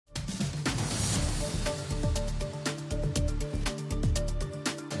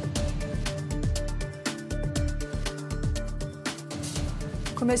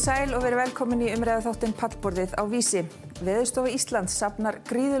Komið sæl og verið velkomin í umræðuþáttinn Pall, borðið á Vísi. Veðurstofa Íslands safnar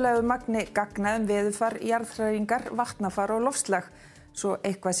gríðarlegu magni gagna veðurfar, jarðhræringar, vatnafar og loftslag, svo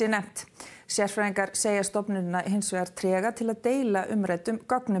eitthvað sé nefnt. Sérfræðingar segja stofnunina hins vegar trega til að deila umræddum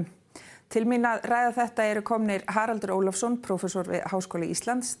gögnum. Til mín að ræða þetta eru komnir Haraldur Ólafsson, prófessor við Háskóla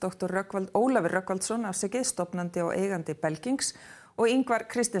Íslands, Dr. Ólafur Rögnvaldsson, stofnandi og eigandi Belgings, og Ingvar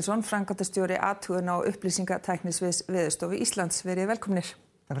Kristinsson, framkvæmdastjóri athugana og upplýsingatæknisviðs Veðurstofu Íslands. Verið velkomnir.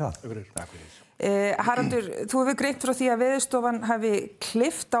 Takk fyrir. Haraldur, þú hefur greint frá því að Veðurstofan hafi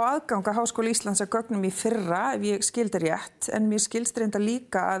klippt á aðgang að Háskóla Íslands að gögnum í fyrra, ef ég skildi rétt, en mér skilst reynda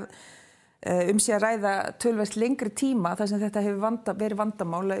líka að sé að ræða töluvert lengri tíma þar sem þetta hefur verið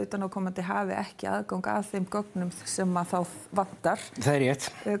vandamála utanaðkomandi hafi ekki aðgang að þeim gögnum sem að þá vantar. Það er rétt.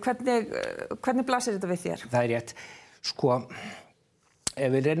 Hvernig blasir þetta við þér? Það er rétt. Sko,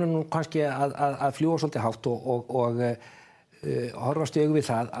 ef við reynum nú kannski að fljúga svolítið hátt og horfast í augu við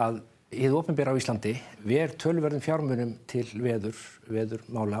það að hið opinbera á Íslandi ver töluverðum fjármunum til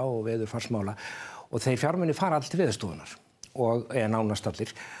veðurmála og veðurfarsmála og þeir fjármunir fara allt til Veðurstofunar og nánast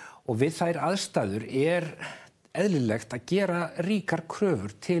allir. Og við þær aðstæður eðlilegt að gera ríkar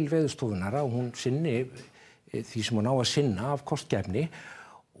kröfur til Veðurstofunar að hún sinni því sem hún á að sinna af kostgæfni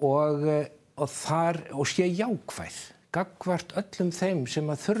og sé jákvæð gagnvart öllum þeim sem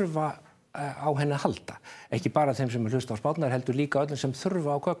að þurfa á henni að halda. Ekki bara þeim sem hlusta á spárnar, heldur líka öllum sem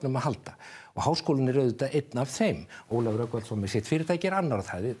þurfa á gögnum að halda. Og háskólinn auðvitað einn af þeim. Ólafur Rögnvaldsson með sitt fyrirtæki annar af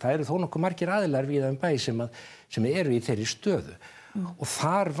það. Það eru þó nokkuð margir aðilar víða bæ sem eru í þeirri stöðu. Og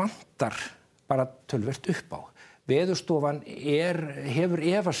þar vantar bara töluvert upp á. Veðurstofan hefur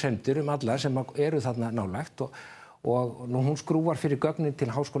efasemdir alla sem eru þarna nálægt og nú hún skrúfar fyrir gögnin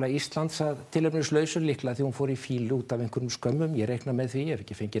til Háskóla Íslands að tilefnislausur líklega því hún fór í fílu út af einhverjum skömmum. Ég reikna með því, ég hef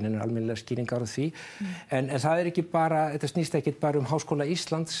ekki fengið neinar almennilegar skýringar á því. En það ekki bara, þetta snýst ekki bara Háskóla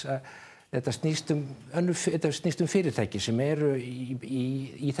Íslands, þetta snýst fyrirtæki sem eru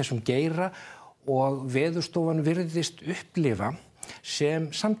í þessum geira og Veðurstofan virðist upplifa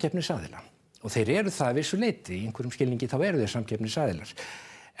sem samkeppnisaðila. Og þeir eru það að vissu leyti, í einhverjum skilningi þá eru þeir samkeppnisaðilar.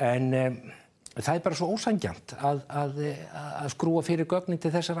 En það bara svo ósanngjarnt að skrúa fyrir gögnin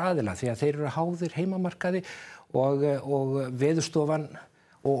til þessar aðila því að þeir eru háðir heimamarkaði og Veðurstofan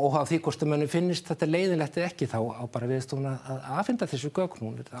og á því hvort mönnum finnist þetta leiðinlegt eða ekki þá á bara Veðurstofan að afhenda þessu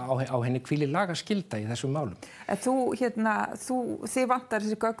gögn á henni hvílir lagaskylda í þessum málum. En þið vantar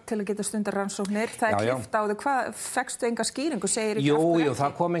þessi gögn til að geta stundar rannsóknir, það klippt á þau, hvað fékkstu enga skýringu, segir ekki aftur ekki? Jú,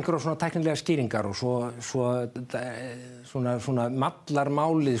 það kom einhverjum svona tæknilega skýringar og svona mallar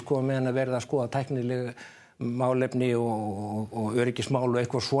málið sko meðan að verða að skoða tæknilega málefni og öryggismál og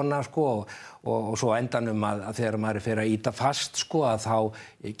eitthvað svona sko og svo endanum að þegar maður fer að ýta fast sko að þá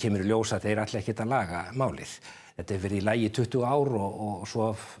kemur í ljós að þeir ætla ekkert að laga málið. Þetta hefur verið í lagi 20 ár og svo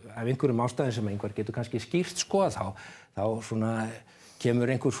af einhverjum ástæðum sem einhver getur kannski skýrt sko þá svona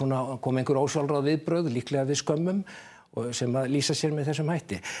kom einhver ósjálfráð viðbrögð líklega við skömmum sem að lýsa sér með þessum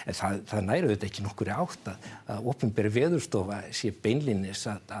hætti. En það næri auðvitað ekki nokkurri átt að opinber Veðurstofa sé beinlínis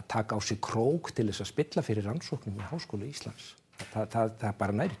að taka á sig krók til þess að spilla fyrir rannsóknum í Háskóla Íslands. Það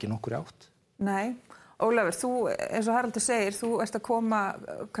bara næri ekki nokkurri átt. Nei. Ólafur, þú, eins og Haraldur segir, þú ert að koma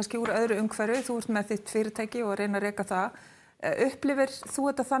kannski úr öðru umhverfi, þú ert með þitt fyrirtæki og reyna að reka það. Upplifir þú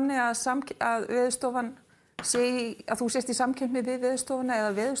þetta þannig að Veðurstofan að þú sést í samkeppni við Veðurstofuna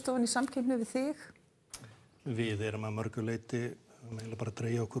eða Veðurstofan í samkeppni við þig? Við erum að mörgu leyti bara að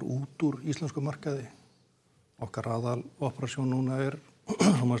dreigja okkur út úr íslensku markaði. Okkar aðal operasjón núna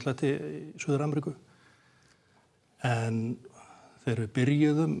sjónvarpsletti í Suður-Ameríku. En þegar við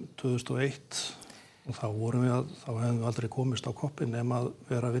byrjuðum 2001 og þá hefðum við aldrei komist á koppinn nema að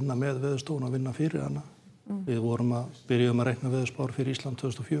vera að vinna með Veðurstofuna og vinna fyrir hana. Við byrjuðum að reikna veðurspár fyrir Ísland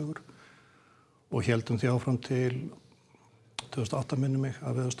 2004 og héldum því áfram til 2008 minnir mig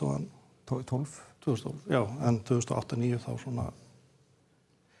að Veðurstofan 2012, já, en 2008-2009 þá svona,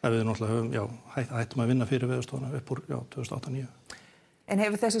 ef við náttúrulega hættum að vinna fyrir Veðurstofuna upp úr 2008-2009. En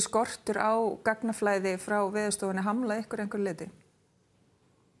hefur þessi skortur á gagnaflæði frá Veðurstofunni hamlað ykkur einhver leyti?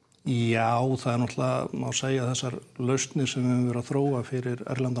 Já, það náttúrulega, má segja þessar lausnir sem við höfum verið að þróa fyrir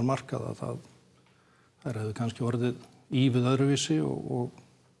erlendan markaða, þær hefðu kannski orðið ívið öðruvísi og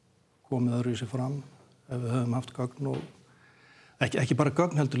komið öðruvísi fram ef við höfum haft gögn og ekki bara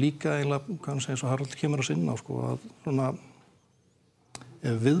gögn heldur líka eiginlega kannski eins og Haraldur kemur að sinna sko að svona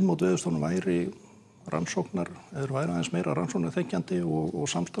ef viðmót Veðurstofunnar væri rannsóknar eða væri aðeins meira rannsóknarþengjandi og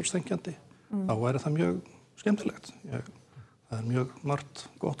samstarfsþengjandi þá væri það mjög skemmtilegt. Það mjög margt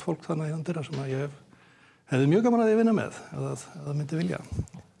gott fólk þannig í handira sem að ég hefði mjög gaman að ég vinna með ef það myndi vilja.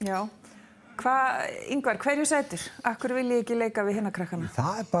 Já. Ingvar, hverju sætur? Akkur vil ég ekki leika við hinna krakkana?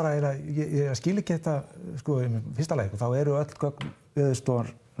 Það bara ég skil ekki þetta, sko, fyrsta lagi, þá eru öll gögn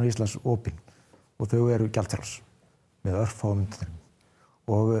Veðurstofan Íslands opin og þau eru gjaldfrjáls með örfáum undantekningum.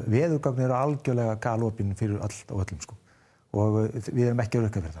 Og veðurgögn eru algjörlega galopin fyrir öll og öllum, sko. Og við erum ekki að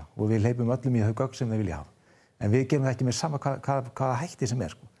rukka fyrir það og við hleypum öllum í þau gögn sem þau vilja hafa. En við gerum það ekki með sama hvaða hætti sem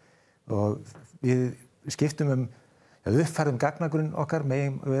er, sko. Og við skiptum uppfærðum gagnagrunn okkar,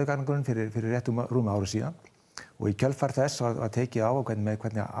 veðurgagnagrunn fyrir réttum rúmi ári síðan og í kjölfar þess var tekið á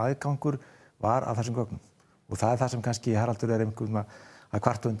hvernig aðgangur var að þessum gögnum. Og það það sem kannski Haraldur einhvern að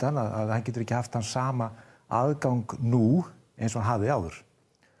kvarta undan, að hann getur ekki haft hann sama aðgang nú eins og hann hafði áður.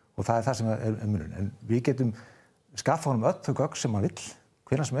 Og það það sem munurinn. En við getum skaffað honum öll þau gögn sem hann vill,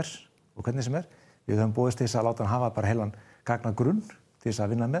 hvenær sem er og hvernig sem er. Við höfum boðist til þess að láta hann hafa bara heilan gagnagrunn til þess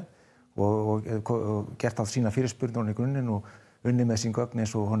að vinna með og gert á sína fyrirspurnir í grunninn og unnið með sín gögn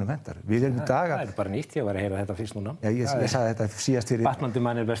eins og honum hentar. Við erum í dag Það bara nýtt, ég var að heyra þetta fyrst núna. Já, ég sagði þetta síðast fyrir... Batnandi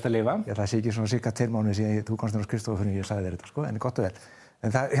mann best að lifa. Já, það sé ekki svona cirka 2 mánuði síðan þú komst inn á skrifstofu fyrir ég sagði þér þetta, sko, en gott og vel. En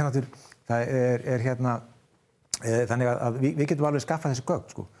þannig að við getum alveg skaffað þessi gögn,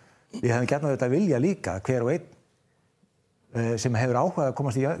 sko. Við hefum gjarnan þetta vilja líka, hver og einn sem hefur áhuga að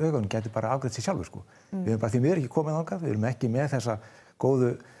komast í augunum getur bara afgreitt sig sjálfur, sko. Við erum bara því miður ekki komið þangað, við erum ekki með þessa góðu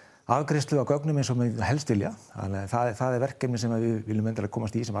afgreiðslu á gögnum eins og við helst vilja. Þannig að það er verkefni sem við viljum endilega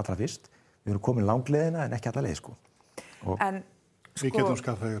komast í sem allra fyrst. Við erum komin langleiðina en ekki alla leið, sko. Við getum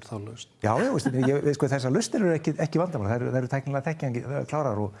skaffað þá lausn. Já, sko, þessar lausnir eru ekki vandamál. Það eru tæknilega þekkjandi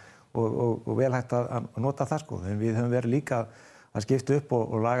klárar og vel hægt að nota það, sko. En við höfum verið líka að skipta upp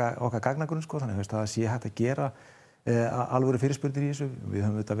og laga okkar gagnagrunn, sko. Þannig að það sé hægt að gera alvöru fyrirspurnir í þessu. Við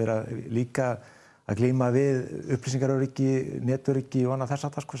höfum þetta verið líka að glíma við upplýsingaröryggi, netöryggi og annað þess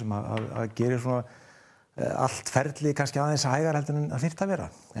að það, sko, sem að gera svona allt ferli kannski aðeins hægar heldur en það þyrfti að vera.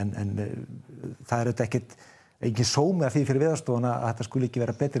 En það er auðvitað engin sómi að því fyrir Veðurstofuna að þetta skuli ekki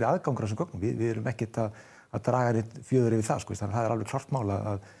vera betri aðgangur á þessum gögnum. Við erum ekkert að draga neitt fjöður yfir það, sko. Þannig að það er alveg klart mál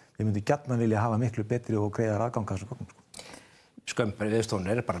að við myndum gjarnan vilja hafa miklu betri og greiðar aðgang á þessum gögnum, sko. Skömm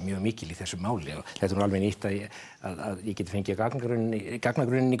Veðurstofunnar bara mjög mikil í þessu máli og þetta er alveg nýtt að ég geti fengið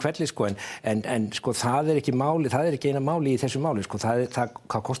gagnagrunninn í kvelli, sko, en sko það er ekki máli, það er ekki eina máli í þessu máli, sko, það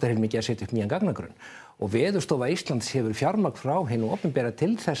kostar heilmikið að setja upp nýjan gagnagrunn og Veðurstofa Íslands hefur fjármagn frá hinu opinbera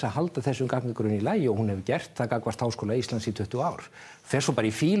til þess að halda þessum gagnagrunni í lagi og hún hefur gert það gagnvart Háskóla Íslands í 20 ár. Fer svo bara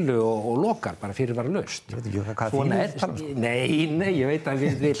í fílu og lokar, bara fyrirvaralaust. Ég veit ekki hvað fílu er talað, sko. Nei, ég veit að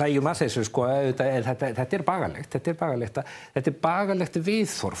við hlægjum að þessu, sko, þetta er bagalegt. Þetta er bagalegt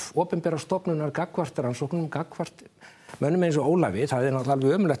viðþorf, opinbera stofnunar gagnvart rannsóknum, gagnvart mönnum eins og Ólafi, það er náttúrulega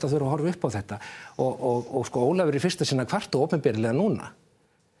alveg ömurlegt að þurfa að horfa upp á þetta og sko Ólafur í fyrsta sinna kvarta opinberlega núna.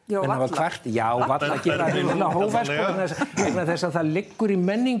 Valla að gera það hófært, vegna þess að það liggur í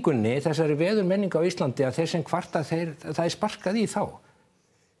menningunni, þessari veðurmenningu á Íslandi að þeir sem kvarta, það er sparkað í þá.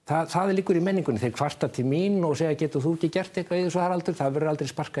 Það liggur í menningunni, þeir kvarta til mín og segja getur þú ekki gert eitthvað í þessu Haraldur, það verður aldrei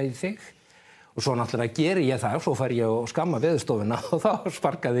sparkað í þig. Og svo náttúrulega gerir ég það og svo fær ég að skamma Veðurstofuna og þá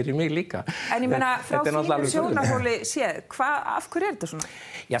sparka þeir í mig líka. En ég meina, frá þínu sjónarhóli séð, af hverju er þetta svona?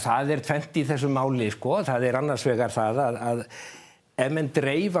 Já, það er tvennt í þessu máli, sko. Það er annars vegar það að ef menn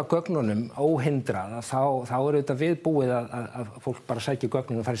dreifa gögnunum óhindrað, þá er þetta viðbúið að fólk bara sækja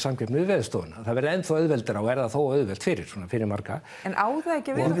gögnin og fara í samkeppni við Veðurstofuna. Það verður ennþá auðveldara og er það þó auðveld fyrir marga. En á það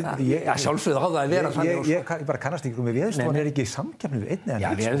ekki að vera það? Já, sjálfsögðu á það að vera þannig. Ég bara kannast ekki með Veðurstofan er ekki í samkeppni við einni en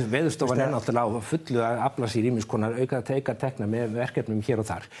einn. Já, Veðurstofan er náttúrulega á fullu að afla sér ýmiss konar aukatekna með verkefnum hér og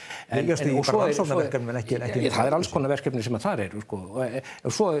þar. Það er alls konar verkefni sem þar eru, sko.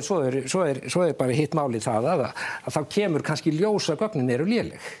 Og svo er bara hitt málið það að þá kemur kannski ljós að gögnin eru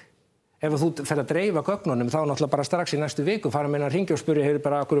léleg. Ef þú fer að dreifa gögnunum þá náttúrulega bara strax í næstu viku fara meina að hringja og spyrja hefur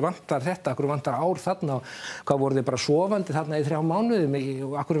bara akkur vantar þetta, akkur vantar ár þarna og hvað voru þið bara sofandi þarna í 3 mánuði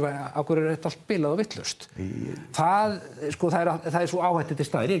og akkur er þetta allt bilað og vitlaust. Það er svo áhætti til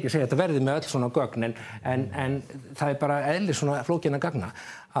staðar, ég er ekki að segja að þetta verði með öll svona gögn en það er bara eðli svona flókinna gagna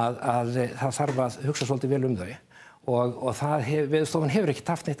að það þarf að hugsa svolítið vel þau. Og Veðurstofan hefur ekki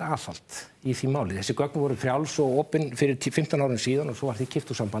haft neitt aðhald í því máli. Þessi gögn voru frjáls og opin fyrir 15 árum síðan og svo var því kippt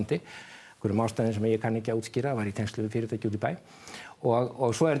úr sambandi. Einhverjum ástæðum sem ég kann ekki að útskýra, var í tengslu við fyrirtæki út í bæ.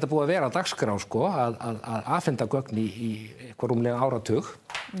 Og svo er þetta búið að vera á dagskrá, sko, að afhenda gögn í eitthvað rúmlega áratug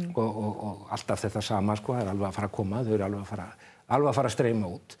og alltaf þetta sama, sko, það er alveg að fara að koma, þau eru alveg að fara að streyma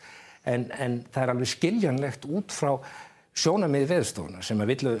út. En það er alveg skiljanlegt út frá sjónarmið Veðurstofuna sem að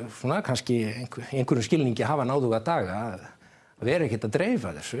villu svona kannski einhverjum skilningi hafa náðuga daga að vera ekkert að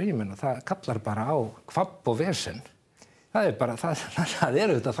dreifa þessu. Ég meina það kallar bara á kvabb og vesen. Það bara, það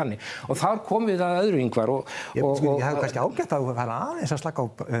auðvitað þannig. Og þar komum við að öðru, Ingvar. Ég hef kannski ágætt að fara aðeins að slaka á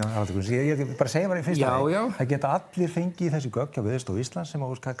Haraldur. Ég bara segja bara í fyrsta lagi. Það geta allir fengið þessi gögn hjá Veðurstofu Íslands sem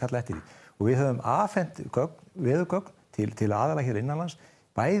að kalla eftir því. Og við höfum afhent veðurgögn til aðila hér innanlands,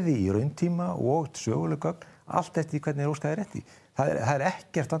 bæði í rauntíma og söguleg gögn, allt eftir hvernig óskað eftir. Það er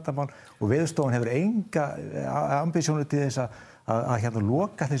ekkert vandamál og Veðurstofan hefur enga ambísjónu til þess að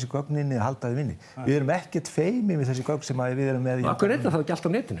loka þessi gögninni og halda þau inni. Við erum ekkert feimið við þessi gögn sem við erum með í... Akkur það ekki allt á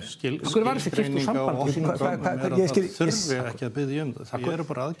netinu? Akkur var þessi keypt úr sambandi? Það þurfi ekki að biðja það. Það eru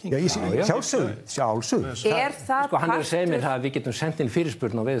bara aðgengi. Sjálfsögðu. Hann að segja mér það að við getum sendt inn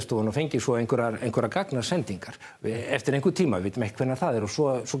fyrirspurn á Veðurstofun og fengið svo einhverja gagnarsendingar eftir einhver tíma, við veitum ekki hvernig það er og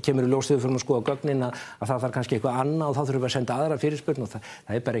svo kemur í ljós þegar við förum að skoða gögnin að það þarf kannski eitthvað annað og þá þurfum við að senda aðra fyrirspurn og það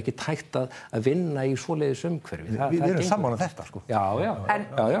er bara ekki tækt að vinna í svoleiðis umhverfi. Við erum sammála þetta, sko.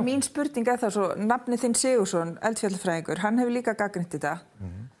 En mín spurning er það svo, nafni þinn Sigursson, eldfjallafræðingur, hann hefur líka gagnrýnt þetta.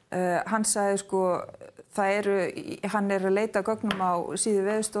 Hann sagði sko, hann er að leita gögnum á síðu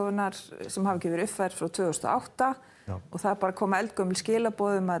Veðurstofunar sem hafa ekki verið uppfærð frá 2008 og það er bara að koma eldgömmul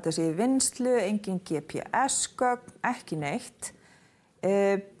skilaboð að þetta sé í vinnslu, engin GPS-gögn, ekki neitt.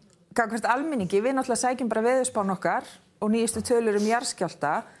 Gagnvart almenningi, við náttúrulega sækjum bara veðurspán okkar og nýjustu tölur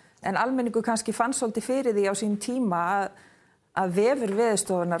jarðskjálfta, en almenningu kannski fann svolítið fyrir því á sínum tíma að vefur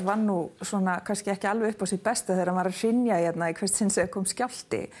Veðurstofunar var nú svona kannski ekki alveg upp á sitt besta þegar hann var að hrynja hérna í hvert sinn sem kom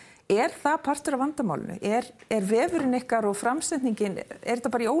skjálfti. Er það partur af vandamálinu? Er vefurinn ykkar og framsetningin, er þetta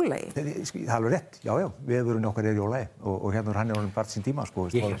bara í ólagi? Það er alveg rétt, já, vefurinn okkar er í ólagi og hérna hann orðinn bara sín tíma, sko.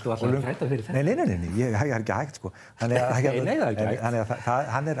 Ég held þú alltaf að hætta fyrir þetta. Nei, ég er ekki hægt, sko. Þannig að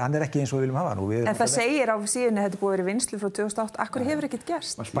hann er ekki eins og við viljum hafa hann. En það segir á síðunni að þetta búið að vera í vinnslu frá 2008, akkur hefur ekkert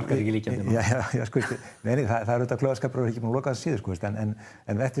gerst? Man sparkar ekki líka Já, sko, nei, það er auðvitað klaufaskapur og ekki búin að loka það síður, sko,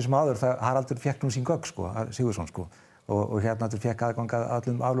 en eftir sem áður, Haraldur fékk nú sín gögn, sko, Sigurðsson, sko. Og hérna fékk aðgang að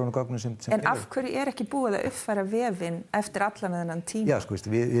allum aflögunargögnum sem En af hverju er ekki búið að uppfæra vefinn eftir allan þennan tíma? Já, sko,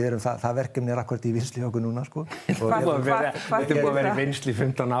 við erum það verkefni er akkúrat í vinnslu hjá okkur núna, sko. Þetta er búið að vera í vinnslu í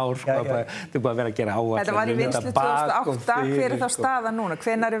 15 ár, sko. Þetta er búið að vera að gera áætlanir. Þetta var í vinnslu 2008, hver er þá staðan núna?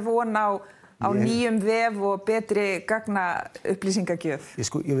 Hvenær er von á nýjum vef og betri gagna upplýsingagjöf?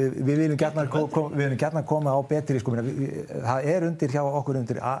 Við viljum gjarnan koma á betri, sko, það er undir hjá okkur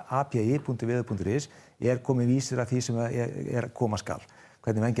undir api.veður.is er komið vísir af því sem er koma skal.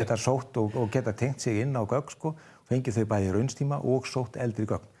 Hvernig menn geta sótt og geta tengt sig inn á gögn, sko, fengið þau bæði rauntíma og sótt eldri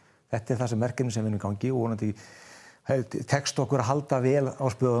gögn. Þetta er það sem verkefni sem við erum í gangi og vonandi tekst okkur að halda vel á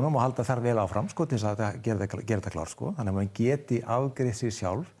spöðunum og halda þar vel áfram, sko, til þess að gera þetta klart, sko. Þannig að mann geti afgreitt sig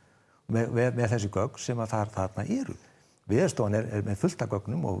sjálf með þessi gögn sem að þarna eru. Veðurstofan er með fullt af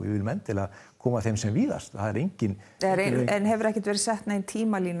gögnum og við viljum endilega koma þeim sem víðast. Það er engin... En hefur ekkert verið sett neinn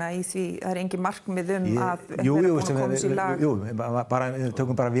tímalína í því, það er engin markmið að vera búin að koma sér í lag? Jú,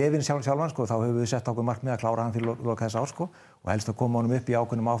 tökum bara vefinn sjálfan, sko, þá höfum við sett okkur markmið að klára hann fyrir loka þess ár, sko, og helst að koma honum upp í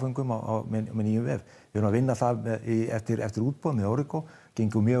ákveðnum áföngum með nýjum vef. Við erum að vinna það eftir útboð með Origo,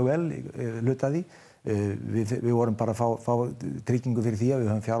 gengum mjög vel hluta því. Við vorum bara að fá tryggingu fyrir því að við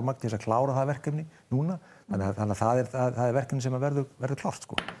höfum fjármagn til þess að klára það verkefni núna. Þannig að það er verkefni sem verður klárt,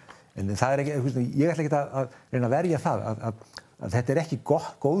 sko. En það er ekki, ég ætla ekki að reyna að verja það að þetta er ekki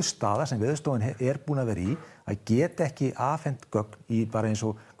góð staða sem Veðurstofan er búin að vera í, að geta ekki afhent gögn í bara eins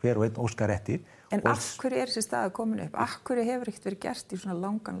og hver og einn óskar eftir. En af hverju er þessi staða komin upp? Af hverju hefur ekkert verið gert í svona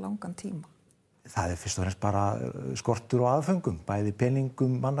langan tíma? Það er fyrst og fremst bara skortur og aðföngum, bæði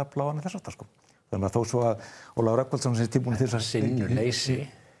peningum, mannafla og þess aftar, sko. Þannig að þó svo að Ólafur Rögnvaldsson sem tilbúin til þess að sinnuleysi.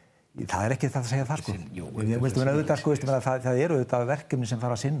 Það er ekki það að segja það, sko. Það eru auðvitað verkefni sem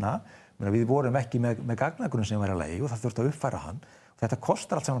fara að sinna. Við vorum ekki með gagnagrunn sem var að lagi og það þurfti að uppfæra hann. Þetta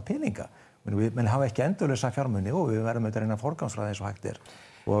kostar allt saman peninga. Menn hafa ekki endurlausa fjármuni og við verðum auðvitað að reyna að forgangsraða eins og hægt er.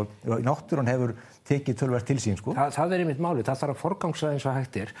 Og náttúran hefur tekið töluvert til sín, sko. Það er einmitt málið. Það þarf að forgangsraða eins og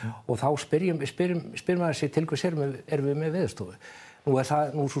hægt er og þá spyr maður sig til hvers erum við með Veðurstofu. Nú er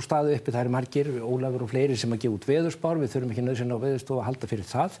það svo staðið uppi, það eru margir, Ólafur og fleiri sem að gefa út veðurspár, við þurfum ekki nauðsynlega á Veðurstofu að halda fyrir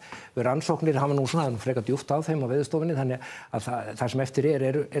það. Við rannsóknir hafa nú svona frekar djúpt á þeim á Veðurstofunni, þannig að það sem eftir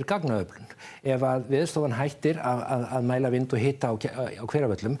er gagnaöflun. Ef að Veðurstofan hættir að mæla vind og hita á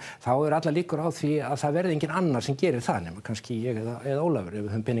hveravöllum, þá er alla líkur á því að það verði engin annar sem gerir það, nema kannski ég eða Ólafur, ef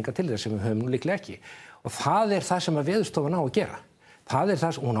við höfum peninga til þess sem við höfum nú líklega ekki. Og það er það sem að Veðurstofan á að gera. Það er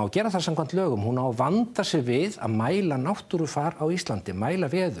það, hún á að gera það samkvæmt lögum, hún á að vanda sig við að mæla náttúrufar á Íslandi, mæla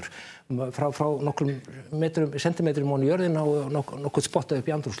veður frá nokkrum sentimetrum ofan í jörðina og nokkuð spottað upp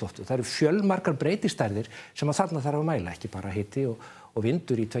í andrúmslofti. Það eru fjölmargar breytistærðir sem að þarna þarf að mæla, ekki bara hiti og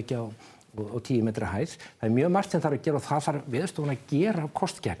vindur í 2 og 10 metra hæð. Það er mjög margt sem þarf að gera og það þarf Veðurstofan að gera af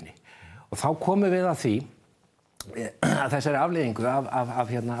kostgæfni. Og þá komum við að því að þessari afleiðingu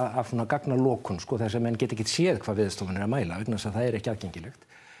af svona gagnalokun, sko, þess að menn get ekki séð hvað Veðurstofan að mæla, vegna þess að það ekki aðgengilegt.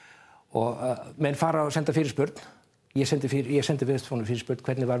 Og menn fara að senda fyrirspurn. Ég sendi Veðurstofunni fyrirspurn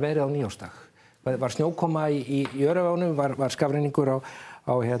hvernig var veðrið á nýársdag. Var snjókoma í Öræfunum, var skafrenningur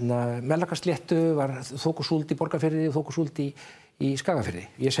á Melrakkasléttu, var þokusúld í Borgarfirði og þokusúld í Skagafirði.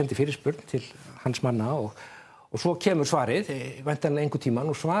 Ég sendi fyrirspurn til hans manna og svo kemur svarið, væntanlega einhvern tímann,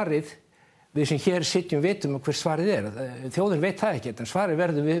 og svarið við sem hér sitjum vitum hver svarið Þjóðin veit það ekki, en svarið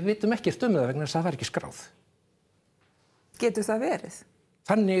verður við vitum ekkert það vegna þess að það var ekki skráð. Getur það verið?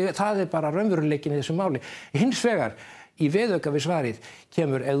 Þannig það bara raunveruleikinn í þessu máli. Hins vegar, í viðauka við svarið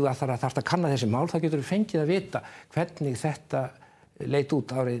kemur, ef þú þarft að kanna þessi mál, þá getur þú fengið að vita hvernig þetta leit út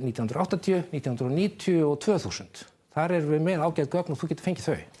árið 1980, 1990 og 2000. Þar erum við með ágætt gögn og þú getur fengið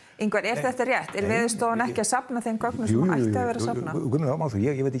þau. Ingvar, þetta rétt? Veðurstofan ekki að safna þeim gögnum sem hún ætti að vera að safna?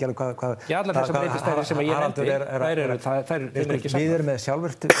 Ég veit ekki alveg hvað... Já, allar þessar breytistæðir sem ég nefndi, þær eru ekki safnað. Við erum með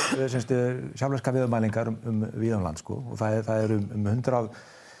sjálfvirka veðurmælingar víða land, sko, og það eru 100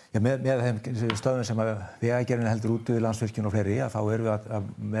 með þeim stöðum sem Vegagerðin heldur út við Landsvirkjun og fleiri, þá erum við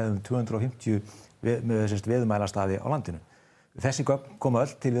með 250 veðurmælastaði á landinu. Þessi gögn koma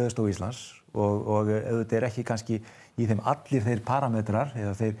öll til Veðurstofu Íslands og auðvitað ekki kannski í þeim allir þeir parametrar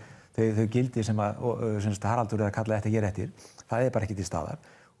eða þau gildi sem Haraldur er að kalla þetta hér eftir, það bara ekki til staðar.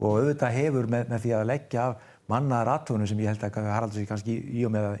 Og auðvitað hefur með því að leggja af mannaðar athugunum sem ég held að Haraldur sé kannski í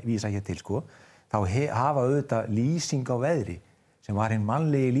og með að vísa hér til, sko, þá hafa auðvitað lýsing á veðri, sem var hinn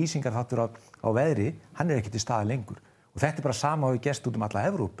mannlegi lýsingarþáttur á veðri, hann ekki til staðar lengur. Og þetta bara sama og gerst út alla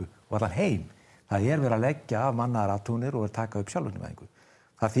Evrópu og allan heim. Það verið að leggja af mannaðar athugunir og taka upp sjálfvirknivæðingu.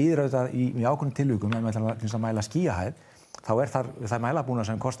 Það þýðir auðvitað í ákveðnum tilvikum, ef maður ætlar að mæla skýjahæð, þá það mælabúnað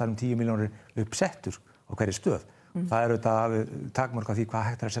sem kostar 10 milljónir uppsettur á hverri stöð. Það auðvitað takmörk á því hvað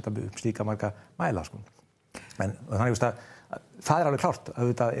hægt að setja upp slíka marga mæla, sko. En þannig að það alveg klárt,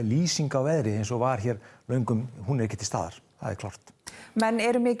 auðvitað lýsing á veðri eins og var hér löngum, hún ekki til staðar. Það klárt. Menn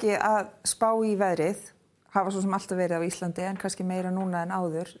eru mikið að spá í veðrið, hafa svo sem alltaf verið á Íslandi, en kannski meira núna en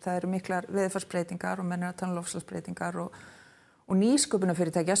áður. Það eru miklar veðurfarsbreytingar og menn eru að tala loftslagsbreytingar og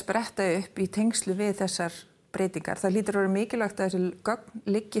nýsköpunarfyrirtæki að spretta upp í tengslu við þessar breytingar. Það hlýtur að vera mikilvægt að þessi gögn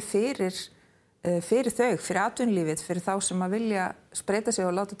liggi fyrir þau, fyrir atvinnulífið, fyrir þá sem að vilja spreyta sig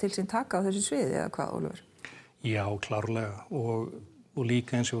og láta til sín taka á þessu sviði, eða hvað, Ólafur? Já, klárlega. Og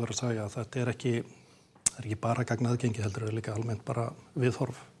líka eins og ég var að segja, þetta er ekki bara gagnaðgengi, heldur er líka almennt bara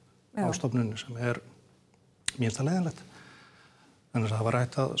viðhorf á stofnuninu sem mjög leiðinlegt. Þannig að það var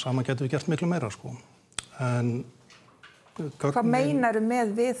rætt að saman getum við gert miklu meira, sko. En hvað meinaru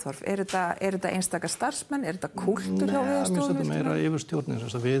með viðhorf? Er þetta einstaka starfsmenn? Er þetta kúltúr hjá Veðurstofunni? Nei, þetta meira yfirstjórnin.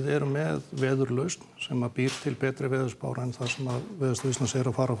 Við erum með veðurlausn sem að býr til betri veðurspár en það sem að Veðurstofu Íslands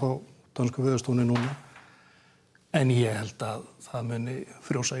að fara að fá dönsku Veðurstofunni núna. En ég held að það muni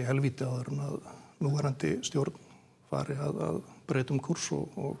frjósa í helvíti áður en að núverandi stjórn fari að breyta kúrs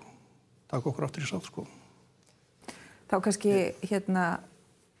og taka okkur aftur í sátt, sko. Þá kannski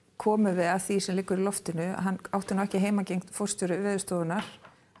komum við að því sem liggur í loftinu. Hann átti nú ekki heimagengt forstjóri Veðurstofunnar,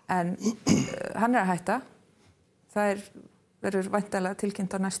 en hann að hætta. Það verður væntanlega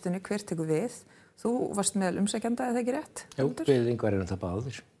tilkynnt á næstunni hver tekur við. Þú varst meðal umsækjanda, eða ekki rétt? Jú, við Ingvar erum það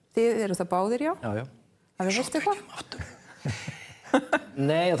báðir. Þið eru það báðir, já? Já. Hafið heyrt eitthvað?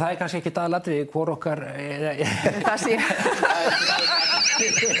 Nei, og það kannski ekki aðalatriði hvor okkar... Það sé...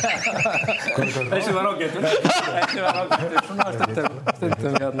 Þessi var ágættur. Svona stundum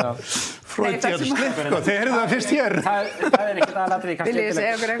Freudian slip, sko, þeir eru það fyrst hér. Það ekki aðalatriði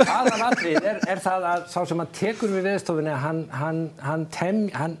kannski. Aðalatriði það að sá sem hann tekur við Veðurstofunni,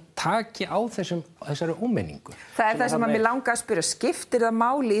 hann taki á þessari ómenningu. Það það sem að mér langa að spyrja, skiptir það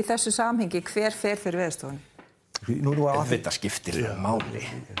máli í þessu samhengi hver fer fyrir Veðurstofunni? Þetta skiptir máli.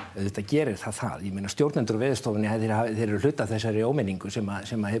 Þetta gerir það. Ég meina stjórnendur á Veðurstofunni, þeir eru hluta þessari ómenningu sem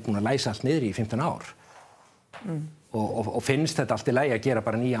hefur búin að læsa allt niður í 15 ár. Og finnst þetta allt í lagi að gera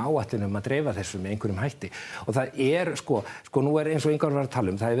bara nýja áætlun að dreifa þessu með einhverjum hætti. Og það sko nú eins og Ingvar var að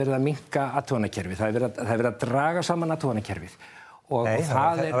tala það verið að minnka athugunarkerfið, það verið að draga saman athugunarkerfið. Nei,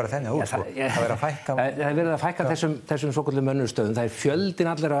 það var að þenja út, sko. Það verið að fækka þessum svoköldu mönnustöðum. Það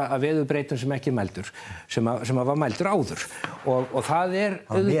fjöldin allir af veðurbreytum sem ekki mældur, sem var mældur áður. Og það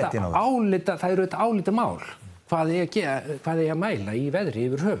auðvitað álita mál. Hvað er að mæla í veðri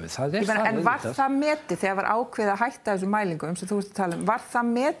yfir höfuð. En var það metið þegar var ákveðið að hætta þessum mælingum sem þú ert að tala um? Var það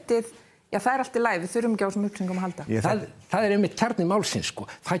metið? Já, það allt í lagi, við þurfum ekki á þessum upplýsingum að halda. Það einmitt kjarni málsins, sko.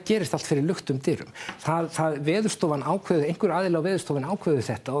 Það gerist allt fyrir luktum dyrum. Veðurstofan ákveður, einhver aðili á Veðurstofan ákveður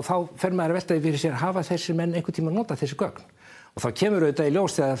þetta og þá fer maður að velta því fyrir sér hafa þessir menn einhvern tíma notað þessi gögn. Og þá kemur auðvitað í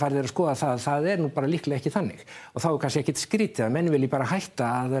ljós þegar það farið að skoða það, það nú bara líklega ekki þannig. Og þá kannski ekkert skrítið að menn vilji bara hætta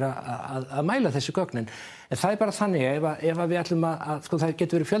að mæla þessi gögn. En það bara þannig ef við ætlum sko það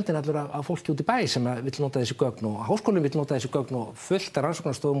getur verið fjöldinn allur af fólki út í bæ sem vill nota þessi gögn og háskólinn vill nota þessi gögn og fullt af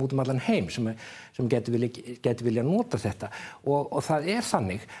rannsóknarstofum út allan heim sem getur vilja nota þetta. Og það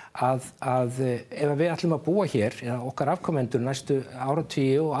þannig að ef við ætlum að búa hér, eða okkar afkomendur næstu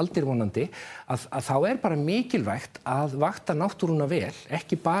áratugi og aldir vonandi, að þá bara mikilvægt að vakta náttúruna vel,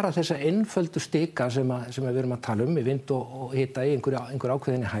 ekki bara þessa einföldu stika sem við erum að tala um, í vind og hita í einhver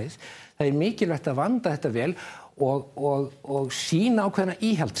ákveðinni hæð. Það mikilvægt að vanda þetta vel og sýna ákveðna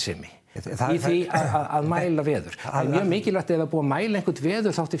íhaldssemi í því að mæla veður. Það mjög mikilvægt ef það búið að mæla einhvern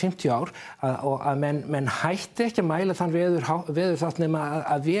veður þátt í 50 ár og að menn hætti ekki að mæla þann veður þátt nema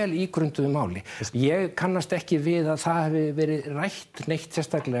að vel ígrunduðu máli. Ég kannast ekki við að það hefði verið rætt neitt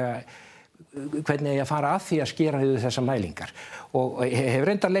sérstaklega hvernig ég að fara að því að skera niður þessar mælingar. Og ég hef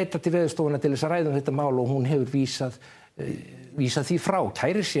reyndar leitað til Veðurstofuna til þess að ræða þetta mál og hún hefur vísað því frá,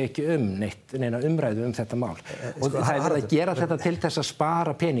 kærir sig ekki neina umræðu þetta mál. Og það verið að gera þetta til þess að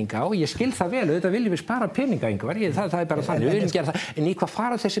spara peninga og ég skil það vel, auðvitað viljum við spara peninga, Ingvar, það bara þannig, við viljum gera það, en í hvað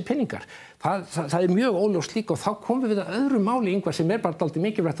fara þessi peningar? Það mjög óljóst líka og þá komum við að öðru máli, Ingvar, sem bara dálítið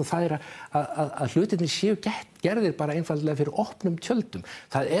mikilvægt og það að hlutirnir séu gerðir bara einfaldlega fyrir opnum tjöldum.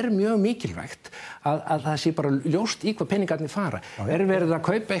 Það mjög mikilvægt að það sé bara ljóst í hvað peningarnir fara. Verið að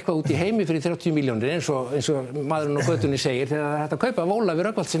kaupa eitthvað út í heimi fyrir 30 milljónir eins og maðurinn á götunni segir þegar það hægt að kaupa af Ólafur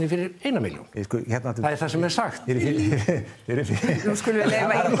Rögnvaldssoni fyrir 1 milljón. Það það sem sagt. Nú skulum við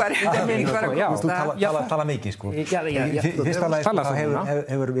leyfa Ingvar tala mikið, sko. Í fyrsta lagi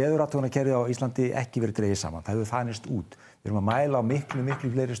hefur veðurathugunarkerfið á Íslandi ekki verið dregið saman. Það hefur þanist út. Við erum að mæla á miklu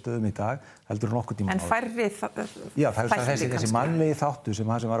fleiri stöðum í dag heldur en nokkuð tíma. En færri Já, þessi mannlegi þáttu sem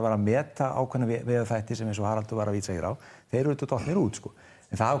var að meta ákveðna veðurþætti sem eins og Haraldur var að vísa hér á, þeir eru dottnir út, sko.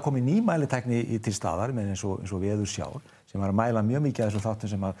 En það hafa komið ný mælitækni til staðar með eins og veður sjálf sem var að mæla mjög mikið af þessum þáttum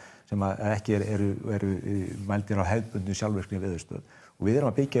sem ekki eru mældir á hefðbundnu sjálfvirkni veðurstöð. Og við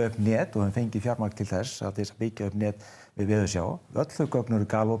erum að byggja upp net og höfum fengið fjármagn til þess að byggja upp net við veðursjá. Öll þau gögn eru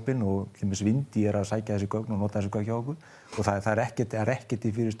galopin og til dæmis Vindi að sækja þessi gögn og nota þessi gögn hjá okkur. Og það er ekkert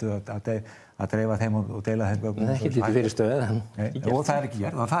í fyrirstöðu að dreifa þeim og deila þeim gögnum. Það ekkert í fyrirstöðu. Og það ekki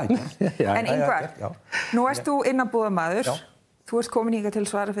gert, og það ekki gert. En Ingvar, nú ert þú innanbúðarmaður. Þú ert komin hingað til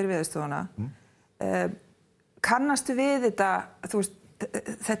að svara fyrir Veðurstofuna. Kannastu við þetta, þú veist,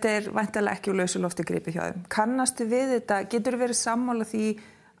 þetta væntanlega ekki úr lausu lofti gripið hjá þeim. Kannastu við þetta, getur verið sammála því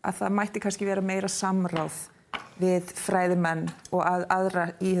að það mætti kannski vera meira samráð við fræðimenn og aðra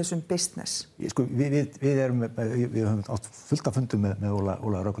í þessum business? Sko, við höfum átt fullt af fundum með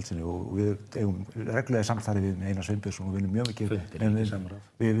Ólafur Rögnvaldssoni og við eigum reglulega samstarfi við Einar Sveinbjörnsson og vinnum mjög mikið.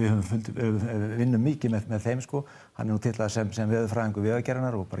 Við vinnum mikið með þeim, sko. Hann nú titlaður sem veðurfræðingur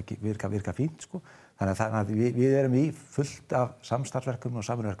vegagerðarinnar og bara virka fínt, sko. Þannig að við erum í fullt af samstarfsverkum og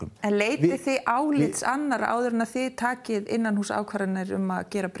samvinnuverkum. En leitið þið álits annarra áður en að þið takið innanhús ákvarðanir að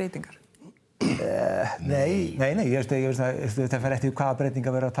gera breytingar? Nei, þetta fer eftir hvaða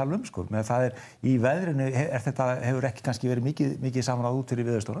breytingar verður að tala sko. Men það í veðrinu hefur ekki kannski verið mikið samráð út fyrir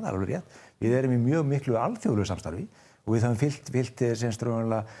Veðurstofuna, það er alveg rétt. Við erum í mjög miklu alþjóðlegu samstarfi og við höfum fylgt sem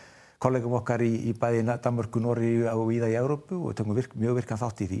ströðunlega kollegum okkar í bæði Danmörku, Noregi og víða í Evrópu og tökum mjög virkan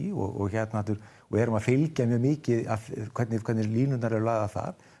þátt í því og erum að fylgja mjög mikið af hvernig línurnar eru lagðar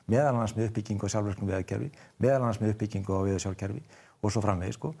þar, meðal annars með uppbyggingu á sjálfvirkum veðurkerfi, meðal annars með uppbyggingu á veðursjárkerfi og svo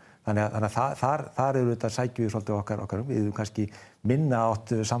framvegis, sko. Þannig að þar eru þetta sækjum við svolítið okkar við erum kannski minna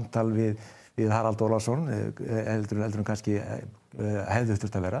átt samtal við Haraldur Ólafsson heldur en kannski hefði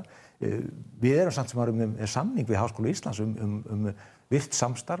þurft að vera. Við erum samt sem varum samning við Háskóla Íslands virt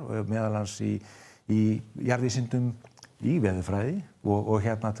samstarf meðal annars í jarðvísindum, í veðurfræði og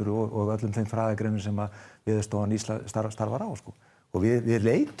öllum þeim fræðagreinum sem að Veðurstofan Íslands starfar á, sko. Og við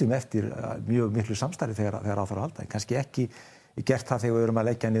leitum eftir mjög miklu samstarfi þegar á þarf að halda, kannski ekki gert það þegar við erum að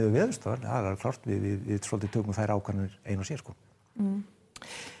leggja niður Veðurstofan, það er klárt, við svolítið tökum þær ákvarðanir ein og sér, sko.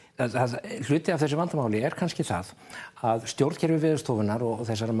 Hluti af þessu vandamáli kannski það að stjórnkerfi Veðurstofunar og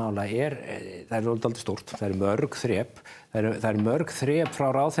þessara mála það er dálítið stórt, það eru mörg þrep, það eru mörg þrep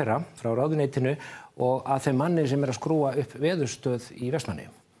frá ráðherra, frá ráðuneytinu og að þeim manni sem að skrúa upp veðurstöð í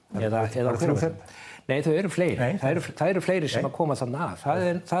Vestmannaeyjum. Eða Nei, þau eru fleiri. Það eru fleiri sem að koma þarna að.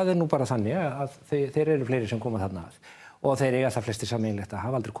 Það nú bara þannig að þeir eru fleiri sem koma þarna að. Og þeir eiga það flestir sameiginlegt að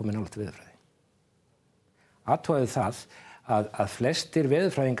hafa aldrei komið nálægt veðurfræði. Athugaðu það að flestir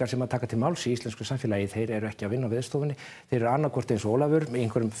veðurfræðingar sem að taka til máls í íslensku samfélagi, þeir eru ekki að vinna á Veðurstofunni, þeir eru annaðhvort eins og Ólafur með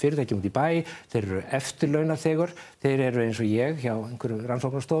einhverjum fyrirtækjum út í bæ, þeir eru eftirlaunaþegar, þeir eru eins og ég hjá einhverjum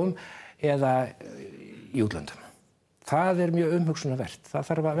rannsóknarstofum eða í útlöndum. það mjög umhugsunarvert. Það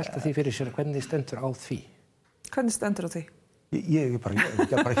þarf að velta því fyrir sér hvernig stendur á því. Hvernig stendur á því? Ég er bara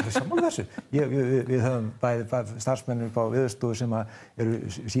ekki sammála þessu. Við höfum bæði starfsmenn upp á Veðurstofu sem eru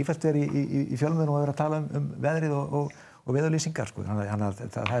sífellt í fjölmiðlum og eru að tala veðrið og veðurlýsingar, sko. Þannig að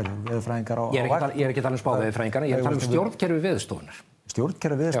það eru veðurfræðingar á vakt. Ég ekki að tala spáveðurfræðingarna, ég að tala stjórnkerfi Veðurstofunnar.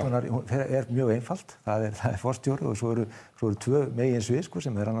 Stjórnkerfi Veðurstofunnar mjög einfalt. Það er forstjóri og svo eru tvö meginsvið, sko,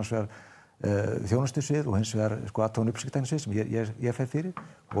 sem annars vegar þjónustusvið og hins vegar athugun- og upplýsingatæknisvið sem ég fer fyrir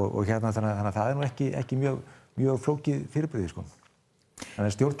og hérna þannig að það nú ekki mjög flókið fyrirbrigði, sko. Þannig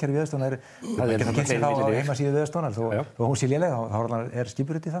að stjórnkerfi Veðurstofunnar það geta kynnt sér á heimasíðu Veðurstofunnar þó hún sé léleg, þá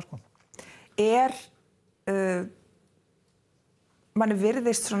skipuritið það, sko. Manni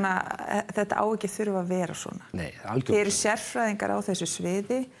virðist svona, þetta á ekki þurfa að vera svona. Nei, algjörlega. Þið eru sérfræðingar á þessu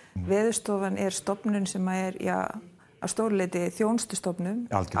sviði. Veðurstofan stofnun sem að stórleiti þjónustustofnun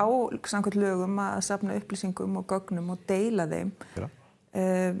á samkvæmt lögum að safna upplýsingum og gögnum og deila þeim.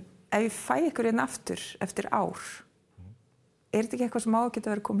 Ef ég fæ ykkur aftur eftir ár, þetta ekki eitthvað sem á að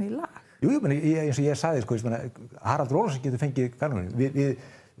geta verið komið í lag? Jú, eins og ég sagði, sko, Haraldur Ólafsson getur fengið gagnrýnd.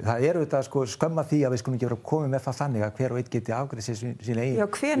 Það auðvitað, sko, skömma því að við skulum ekki vera komið með það þannig að hver og einn geti afgreitt sér sín eigin. Já,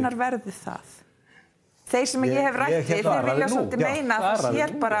 hvenær verður það? Þeir sem ég hef rætt við, þeir vilja svolítið meina að það sé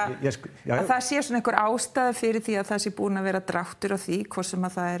bara að það sé svona einhver ástæða fyrir því að það sé búin að vera dráttur á því, hvort sem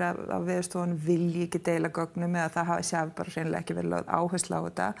að það að Veðurstofan vilji ekki deila gögnum eða það hafi bara hreinlega ekki verið lögð áherslu á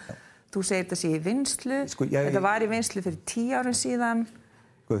þetta. Þú segir þetta sé í vinnslu, þetta var í vinnslu fyrir 10 árum síðan.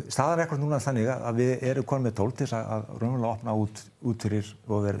 Staðan ekkert núna þannig að við erum komin með 12 til þess að raunverulega opna út fyrir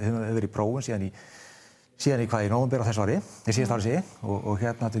og við höfum verið í prófun síðan í nóvember á þessu ári, síðasta ári og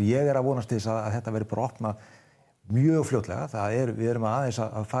hérna ég að vonast til þess að þetta verið bara opnað mjög fljótlega. Við erum aðeins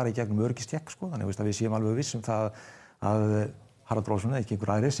að fara í gegnum öryggistékk, sko, þannig að við séum alveg viss það að Haraldur Ólafsson eða ekki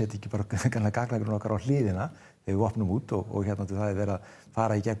einhver aðrir setja ekki bara gagnagrunn okkar á hliðina þegar við opnum út og hérna það verið að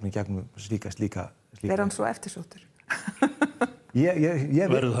fara í gegnum slíka. Er hann svo eftirsóttur? Við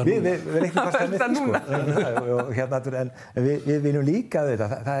reiknum hvað það mitt, sko. En við viljum líka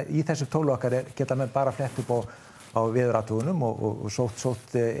í þessu tólu okkar geta menn bara flett upp á veðurathugunum og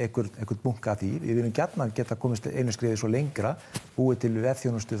sótt einhvern bunka af því. Við viljum gjarnan geta komist einu skriði svo lengra, búið til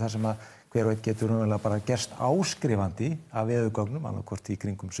veðþjónustu þar sem að hver og einn getur raunverulega bara gerst áskrifandi af veðurgögnum, annaðhvort í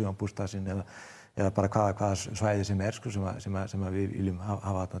kringum sumarbústað sinn eða bara hvaða svæði sem sko, sem við viljum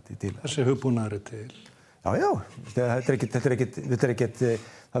hafa þarna til. Þessi hugbúnaður til. Já, þetta er ekkert, það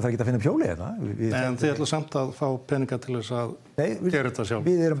þarf ekki að finna upp hjólið hérna. En þið ætla samt að fá peninga til þess að gera þetta sjálf,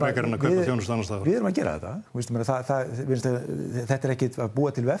 frekar en að kaupa þjónustu annars staðar. Við erum að gera þetta. Þetta er ekkert að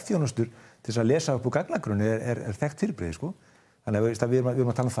búa til vefþjónustur til þess að lesa upp úr gagnagrunni er þekkt fyrirbrigði, sko. Þannig að við erum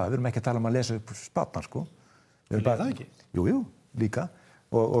að tala um það, við erum ekki að tala um að lesa upp spátnar, sko. Viljið það ekki? Jú, líka.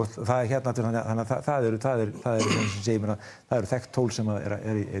 Og það hérna, þannig að það eru þekkt tól sem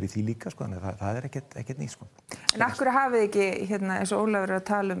er í því líka, sko, þannig að það er ekkert nýtt, sko. En af hverju hafið ekki, eins og Ólafur er að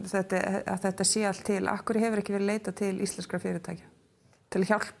tala um að þetta sé allt til, af hverju hefur ekki verið leitað til íslenskra fyrirtækja? Til að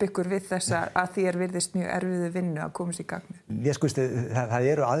hjálpa ykkur við þessa að þér virðist mjög erfiðu vinnu að komast í gagni? Það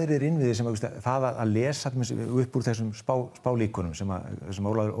eru aðrir innviðir sem það að lesa upp úr þessum spálíkunum sem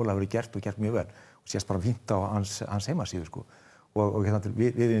Ólafur hefur gert og gert mjög vel og sést bara fínt á hans heimasíðu, sko. Og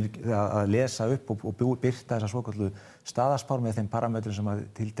við viljum að lesa upp og birta þessa svoköllu staðarspár með þeim parametrum sem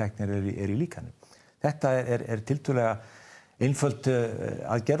tilteknir er í líkanum. Þetta er tiltölulega einföld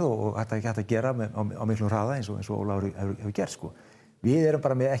aðgerð og hægt að gera á miklum hraða eins og Ólafur hefur gert, sko. Við erum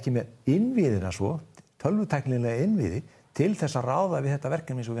bara ekki með innviðina svo, tölvutæknilega innviði til þess að ráða við þetta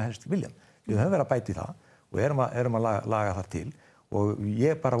verkefni eins og við helst viljum. Við höfum verið að bæta í það og erum að laga það til og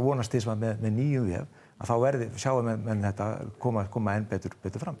ég bara vonast þess að með nýjum vef að þá sjáum menn þetta koma enn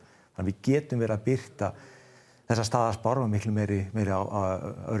betur fram. Þannig við getum verið að birta þessa staðarspár með miklu meiri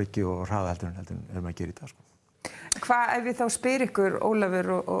öryggi og hraða heldur en erum að gera í það, sko. Hvað ef við þá spyr ykkur, Ólafur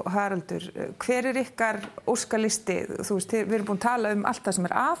og Haraldur, hver er ykkar óskalisti? Þú veist, við erum búin að tala um allt það sem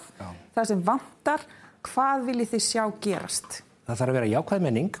er það sem vantar, hvað viljið þið sjá gerast? Það þarf að vera jákvæð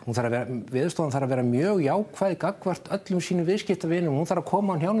menning, Veðurstofan þarf að vera mjög jákvæð gagnvart öllum sínum viðskiptavinum, hún þarf að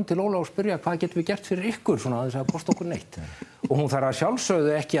koma á hnjánum til Ólafur og spyrja hvað getum við gert fyrir ykkur svona að þess að kosta okkur neitt. Og hún þarf að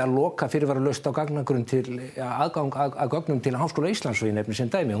sjálfsögðu ekki að loka fyrirvaralaust á gagnagrunn til aðgang að gögnum til Háskóla Íslands og ég nefni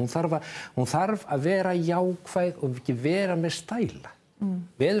sem dæmi. Hún þarf að vera jákvæð og ekki vera með stæla.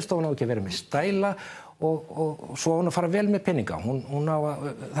 Veðurstofan á ekki að vera með stæla og svo hún að fara vel með peninga.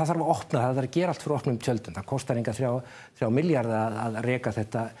 Það þarf að opna, það þarf að gera allt fyrir opnum tjöldum. Það kostar enga 3 milljarða að reka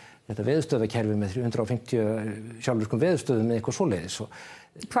þetta þetta veðurstöðvakerfi með 350 sjálfvirkum veðurstöðum með eitthvað svoleiðis.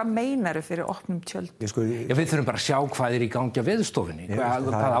 Hvað meinarðu fyrir opnum tjöld? Við þurfum bara að sjá hvað í gangi á veðurstofunni,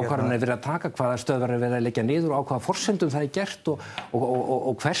 hvað ákvarðanir verið að taka, hvaða stöðvar verið að leggja niður og á hvaða forsendum það gert og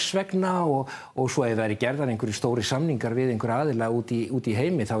hvers vegna og svo ef það gerðar einhverju stóri samningar við einhverja aðila út í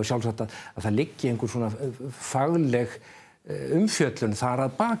heimi þá sjálfsagt að það liggi einhver svona fagleg umfjöllun þar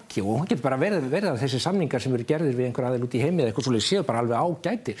að baki og hún getur bara verið að þessi samningar sem eru gerðir við einhverja aðila út í heimi eða eitthvað svoleiðis séu bara alveg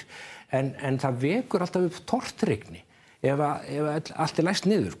ágætir en það vekur alltaf upp tortryggni ef allt læst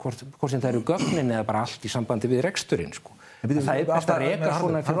niður, hvort sem það eru gögnin eða bara allt í sambandi við reksturinn, sko. Það best að reka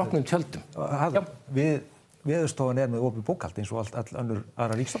svona fyrir opnum tjöldum. Veðurstofan með opið bókhald eins og all önnur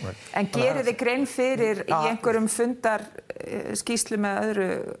aðra ríkisstofnanir. En gerið þið grein fyrir í einhverjum fundar skýrslu með öðru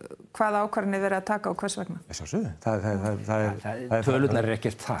hvaða ákvarðanir verið að taka og hvers vegna? Tölurnar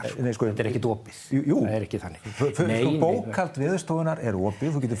ekkert þar, þetta ekkert opið. Jú. Það ekki þannig. Bókhald Veðurstofunar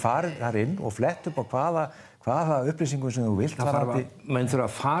opið, þú getur farið þar inn og flett upp á hvaða upplýsingum sem þú vilt. Menn þurfa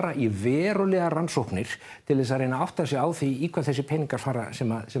að fara í verulega rannsóknir til þess að reyna að átta sig á því í hvað þessi peningar fara sem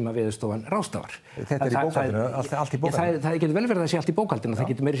að Veðurstofan ráðstafar. Þetta í bókhaldinu, allt í bókhaldinu. Það getur vel verið að sé allt í bókhaldinu, það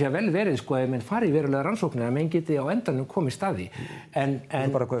getur meira sér vel verið ef menn fari í verulega rannsóknir að menn geti á endanum komist að því. En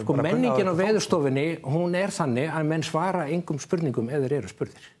menningin á Veðurstofunni, hún þannig að menn svara engum spurningum ef þeir eru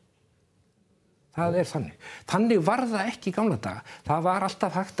spurðir. Það þannig. Þannig var það ekki í gamla daga. Það var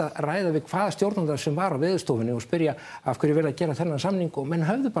alltaf hægt að ræða við hvaða stjórnandar sem var á Veðurstofunni og spyrja af hverju verið að gera þennan samning og menn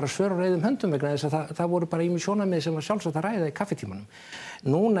höfðu bara svör og reiðum höndum vegna þess að það voru bara ýmis sjónarmið sem var sjálfsagt að ræða í kaffitímanum.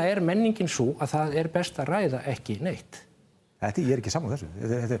 Núna menningin sú að það best að ræða ekki neitt. Ég ekki sammála þessu.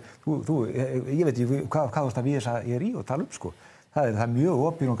 Ég veit ekki hvað þú ert að vísa ég í og tala sko. Það mjög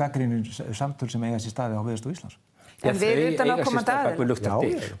opin og gagnrýnin samtöl sem eiga sér staði á Veðurstofu Íslands. En við utan að koma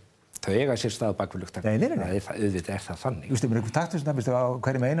daðir. Þau eiga sér stað bak við luktar. Nei. Auðvitað það þannig. Þú veist, taktum sem á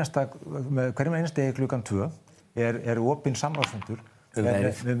hverjum einasta klukkan 2 opinn samráðsfundur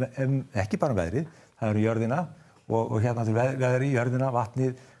ekki bara veðrið, það eru jörðina og hérna veðri, jörðina,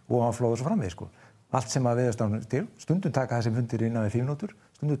 vatnið, ofanflóð og svo framvegis, sko. Allt sem að Veðurstofan til, stundum taka þessi fundir innan við 5 mínútur,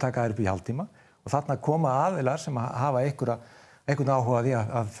 stundum taka þær upp í hálftíma og þarna koma aðilar sem hafa einhvern áhuga því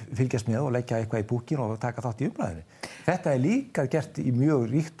að fylgjast með og leggja eitthvað í búkin og taka þátt í umræðinni. Þetta líka gert í mjög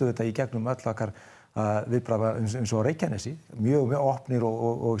ríkt auðvitað í gegnum öll okkar viðbragða eins og Reykjanesi, mjög opnir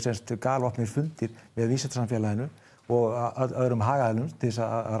og galopnir fundir með vísindasamfélaginu og öðrum hagaðilum til þess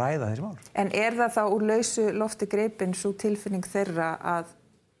að ræða þessi mál. En það þá úr lausu lofti gripin sú tilfinning þeirra að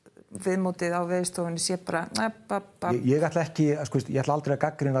viðmótið á Veðurstofunni sé bara Ég ætla aldrei að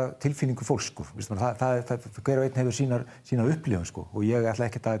gagnrýna tilfinningu fólks, sko. Hver og einn hefur sína upplifun, sko. Og ég ætla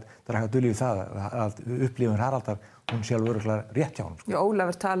ekkert að draga dul í það að upplifun Haraldar, hún sé alveg örugglega rétt hjá honum, sko.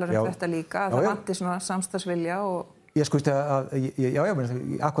 Ólafur talar þetta líka, að það vanti svona samstarfsvilja og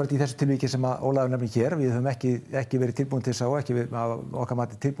akkurat í þessu tilviki sem að Ólafur nefnir hér, við höfum ekki verið tilbúin til þess og ekki okkar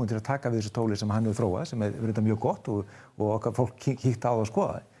mati tilbúin til að taka við þessu tóli sem hann hefur þróað, sem verið mjög gott og okkar fólk kíkti á það og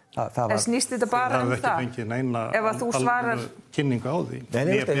skoðaði. En snýst þetta bara það? Það hefur ekki fengið neina svarar... kynningu á því.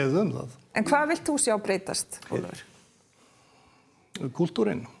 Ég beðið það. En hvað vilt þú sjá breytast, Ólafur?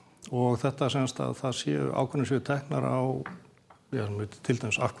 Kúltúrinn. Og þetta semst að það séu ákveðnir séu teknar á, til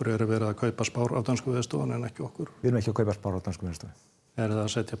dæmis, af hverju verið að kaupa spár á dönsku Veðurstofunni en ekki okkur? Við erum ekki að kaupa spár á dönsku Veðurstofunni. Það að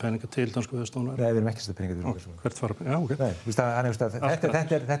setja peninga til dönsku Veðurstofunnar? Nei, við erum ekki að setja peninga til dönsku Veðurstofunnar. Hvert fara peninga? Já,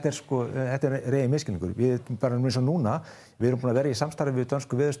 þetta reiði misskilningur. Við bara eins og núna, við erum búin að vera í samstarfi við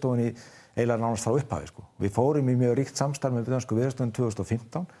dönsku Veðurstofunni eiginlega nánast frá upphafi, sko. Við fórum í mjög ríkt samstarf með dönsku Veðurstofunni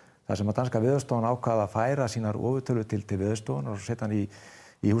 2015, þar sem að danska Veðurstofan ákvað að færa sínar ofurtölur til Veðurstofunnar og setja hann í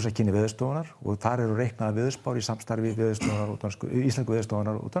húsakynni Veðurstofunnar og þar eru reiknaðar veðurspár í samstarfi Íslensku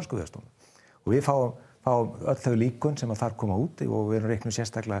Veðurstofunnar og dönsku Veðurstofunnar. Og við fáum öll þau líkön sem að þar koma út og við erum reiknuð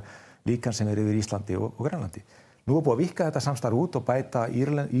sérstaklega líkan sem yfir Íslandi og Grænlandi. Nú búið að víkka þetta samstarf út og bæta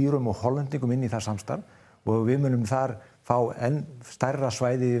Írum og Hollendingum inn í það samstarf og við munum þar fá enn stærra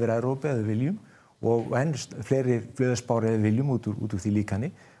svæði yfir Evrópu eða viljum og enn fleiri veðurspár eða viljum út úr því líkani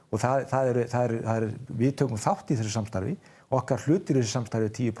og við tökum þátt í þessu samstarfi, okkar hlutir í þessu samstarfi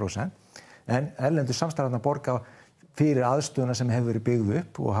 10% en erlendur samstarfarnir borga fyrir aðstöðuna sem hefur verið byggð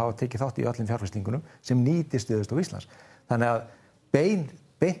upp og hafa tekið þátt í öllum fjárfestingunum sem nýtist Veðurstofu Íslands. Þannig að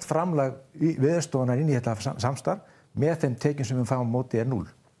beint framlag Veðurstofunar inn í þetta samstarf með þeim tekjum sem við fáum móti 0.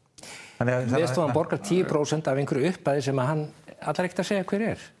 Veðurstofan borgar 10% af einhverju uppæði sem að hann allar ekkert að segja hver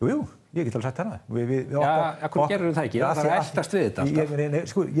Jú, ég get alveg sagt hana. Akkur gerur það ekki? Það þarf að eltast við þetta alltaf.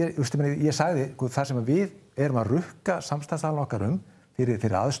 Ég sagði það sem við erum að rukka samstarfsaðilanna okkar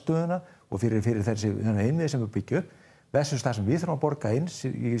fyrir aðstöðuna og fyrir þessi innviði sem við byggja upp versus það sem við þurfum að borga inn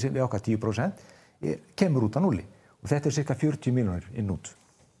við okkar 10% kemur út að 0 og þetta cirka 40 milljónir inn út.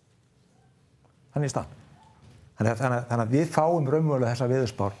 hann í stað. Þannig að við fáum raunverulega þessa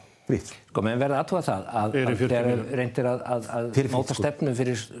veðurspár frýtt. Sko, menn verða aðtúa það að þegar reyndir að móta stefnu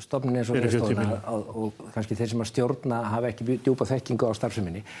fyrir stofnunina eins og Veðurstofuna og kannski þeir sem að stjórna hafa ekki djúpa þekkingu á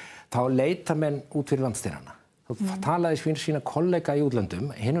starfseminni, þá leita menn út fyrir landsteinana. Þá talaði fyrir sína kollega í útlöndum,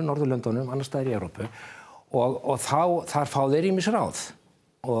 hinum Norðurlöndunum, annars staðar í Evrópu og þar fá þeir ýmis ráð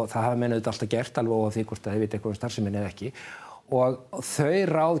og það hafa menn auðvitað alltaf gert alveg á því hvort að þeir vita eitthvað um starfseminni eða ekki. Og þau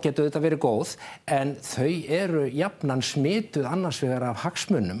ráð getur auðvitað verið góð en þau eru jafnan smituð annars vegar af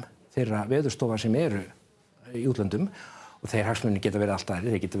hagsmunum þeirra veðurstofa sem eru í útlöndum og þeir hagsmunir geta verið alltaf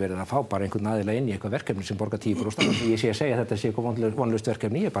þeir geta verið að fá bara einhvern aðila inn í eitthvað verkefni sem borgar 10%. Ég sé að segja að þetta sé eitthvað vonlaust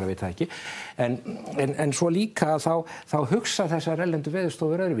verkefni, ég bara veit það ekki. En svo líka þá hugsa þessar erlendu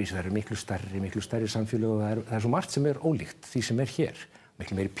veðurstofur öðruvísi. Það eru miklu stærri samfélög og það er svo margt sem er ólíkt því sem er hér.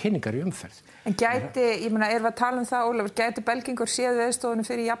 Miklu meiri peningar í umferð. En gæti, ég meina, erum við að tala um það, Ólafur, gæti Belgingur séð Veðurstofunni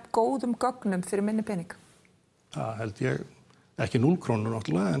fyrir jafn góðum gögnum fyrir minni pening? Það held ég ekki 0 krónur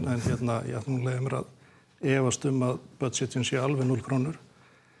náttúrulega, en ég ætlulega mér að efast að budgetin sé alveg 0 krónur.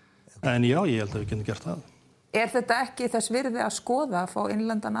 En já, ég held að við getum gert það. Er þetta ekki þess virði að skoða að fá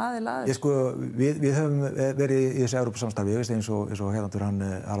innlendan aðila að þessu? Við höfum verið í þessu Evrópusamstarfi, eins og Haraldur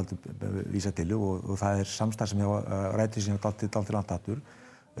vísa til og það er samstarf sem rætið síðan dálítið langt aftur.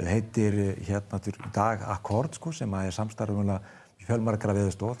 Heitir í dag akkord, sem er samstarf fjölmargra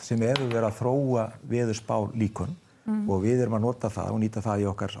veðurstof sem eru verið að þróa veðurspár líkön og við erum að nota það og nýta það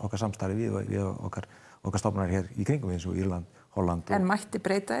í okkar samstarfi við okkar stofnunar hér í kringum eins og Írland, Holland. En mætti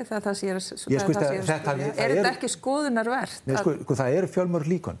breyta því það sé er þetta ekki skoðunarvert? Nei, það eru fjölmörg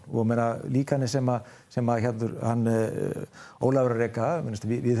líkön og líkanir sem hann Ólafur Rögnvaldsson,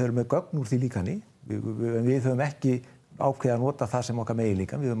 við höfum með gögn úr því líkani, við höfum ekki ákveðið að nota það sem okkar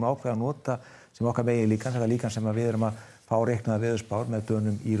meginlíkan, við höfum ákveðið að nota sem okkar meginlíkan, þetta líkan sem við erum að fá reiknaða veðurspár með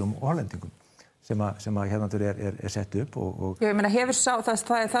Dönum, Írum og Hollendingum. Sem er sett upp og ég meina það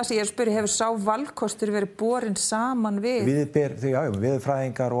er það sem ég spyrir, hefur sá valkostur verið borinn saman við?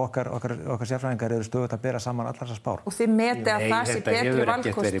 Veðurfræðingar og okkar sérfræðingar eru stöðugt að bera saman allar þessar spár. Og þið metið að það sé betri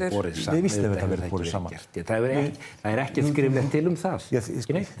valkostur? Við vissum að þetta verið borið saman. Það er ekkert skriflegt til það.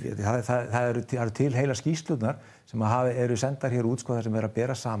 Það eru til heila skýrslurnar sem eru sendar hér út þar sem er að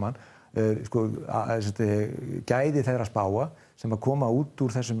bera saman gæði þeirra spáa sem að koma út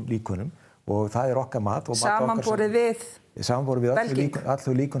úr þessum líkunum og það er okkar mat og samanborið við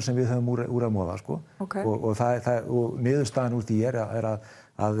allur líkun sem við höfum úr að móða og niðurstaðan úr því er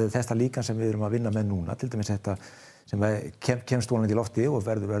að þetta líkan sem við erum að vinna með núna, til dæmis þetta sem kemst vonandi í lofti og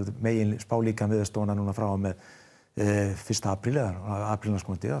verður megin spálíkan Veðurstofuna núna frá með 1. apríl eða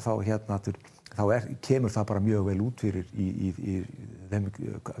aprílnaskomandi þá kemur það bara mjög vel út fyrir í þeim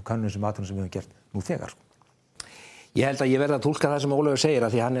könnunum sem við höfum gert nú þegar. Ég held að ég verði að túlka það sem Ólafur segir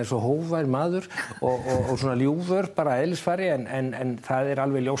að því hann er svo hógvær maður og svona ljúfur bara eðlisfari en það er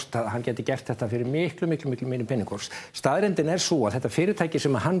alveg ljóst að hann geti gert þetta fyrir miklu minni peningurs. Staðreyndin er svo að þetta fyrirtæki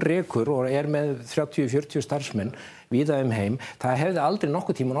sem hann rekur og er með 30-40 starfsmenn víða heim, það hefði aldrei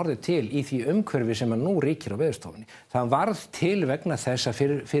nokkuð tímann orðið til í því umhverfi sem nú ríkir á Veðurstofunni. Það varð til vegna þess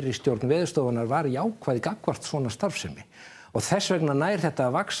að fyrir stjórn Veðurstofunar var jákvæð gagnvart svona starfsemi. Og þess vegna nær þetta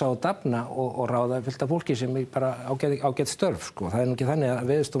að vaxa og dafna og ráða fullt af fólki sem bara ágætt störf. Það er nú ekki þannig að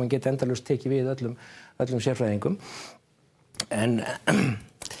Veðurstofan geti endalaust tekið við öllum sérfræðingum. En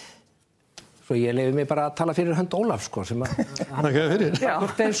svo ég leyfi mig bara að tala fyrir hönd Ólaf sem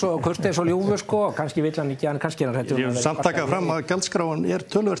kurteis og ljúfur og kannski vill hann ekki, en kannski er hann hræddur. Ég vil samt taka fram að gjaldskráin er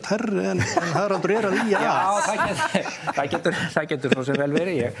töluvert hærri en Haraldur er að ýja. Já, það getur svo sem vel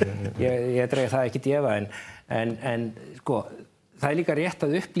verið. Ég dreg það ekki í efa en það er líka rétt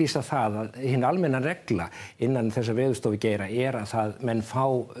að upplýsa það að hin almenna regla innan þessa veðurstofu geira er að menn fá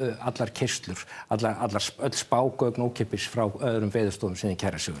allar keyslur, öll spágögn ókeypis frá öðrum veðurstofum sem þeir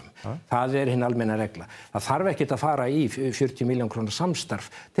kæra sig um. Það er hin almenna regla. Það þarf ekkert að fara í 40 milljón króna samstarf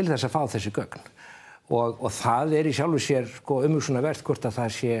til þess að fá þessi gögn. Og það er í sjálfu sér umhugsunarvert hvort að það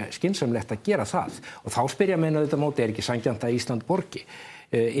sé skynsamlegt að gera það. Og þá spyrja menn auðvitað móti, er ekki sanngjarnt að Ísland borgi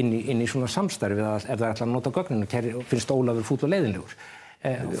inn í svona samstarfi ef það ætla að nota gögnin og finnst Ólafur fúll og leiðinlegur.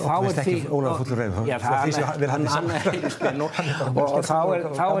 Þá er því Ólafur fúll og leiðinlegur.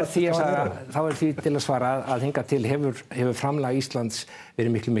 Þá er því til að svara að hingað til hefur framlag Íslands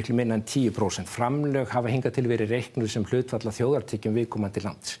verið miklu minna en 10%. Framlög hafa hingað til verið reiknuð sem hlutfall af þjóðartekjum viðkomandi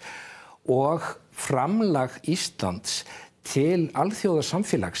lands. Og framlag Íslands til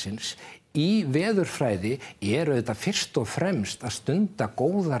alþjóðasamfélagsins í veðurfræði auðvitað fyrst og fremst að stunda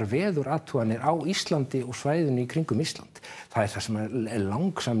góðar veðurathuganir á Íslandi og svæðinu í kringum Ísland. Það það sem er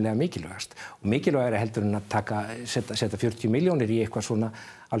langsamlega mikilvægast. Og mikilvægara heldur en að setja 40 milljónir í eitthvað svona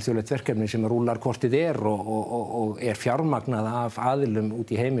alþjóðlegt verkefni sem rúlar kortið og fjármagnað af aðilum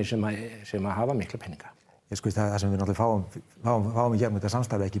út í heimi sem að hafa mikla peninga. Það sem við náttúrulega fáum í þetta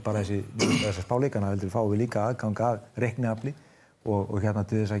samstarfi, ekki bara þessi spáleikana, heldur fáum við líka aðgang að reikniafli og hérna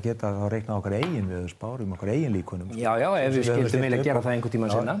til þess að geta þá reikna okkar eigin veðurspár, okkar eigin líkunum. Já, ef við skildum vilja gera það einhvern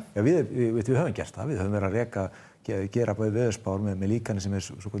tímann seinna. Já, við höfum gert það. Við höfum verið að gera bæði veðurspár með líkanir sem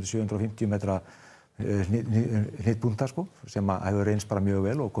svo 750 metra hnitbúnta sem hefur reynst bara mjög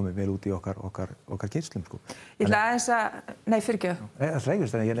vel og komið vel út í okkar geislum. Ég ætla aðeins að, nei, fyrirgefðu. Það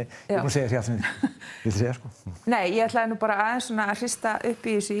reynist en ég er búin að segja sér sem ég vil segja. Nei, ég ætlaði nú bara aðeins svona að hrista upp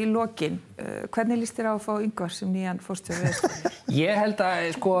í þessu í lokin. Hvernig líst þér á að fá Ingvar sem nýjan forstjóra Veðurstofu? Ég held að,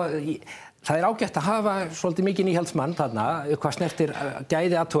 það ágætt að hafa svolítið mikið nýhaldsmann þarna, hvað snertir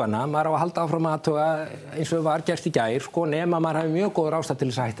gæði athugana. Maður á að halda áfram að athuga eins og var gerst í gær, nema maður hafi mjög góður ástæða til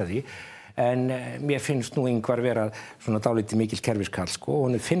þess að hætta því. En mér finnst nú Ingvar vera svona dálítið mikill kerfiskall og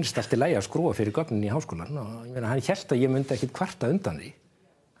hann finnst allt í lagi að skrúfa fyrir gögnin í háskólan og ég meina hann hélt að ég myndi ekkert kvarta undan því.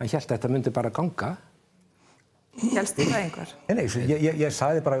 Hann hélt að þetta myndi bara ganga. Hélst þið það Ingvar? Nei, ég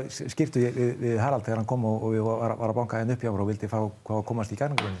sagði bara skiptu við Harald þegar hann kom og við var að banka henni upp hjá mér og vildi fá hvað komast í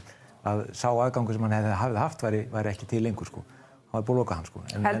gagnagrunni að sá aðgangur sem hann hefði haft væri ekki til lengur Það var búið að loka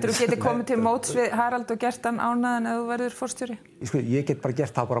hann Heldur þú geti komið til móts við Harald og gert hann ánægðan ef þú verður forstjóri? Ég get bara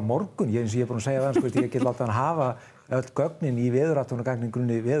gert það bara morgun, eins og ég er búin að segja það, ég get látið hann hafa öll gögnin í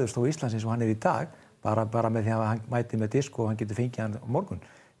veðurathugunargagninggrunni Veðurstofu Íslands eins og hann er í dag, bara með því að hann mæti með disk og hann getur fengið hann á morgun.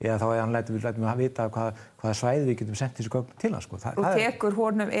 Eða þá hann lætur mig að vita hvaða svæði við getum sendt þessu gögn til hans. Og tekur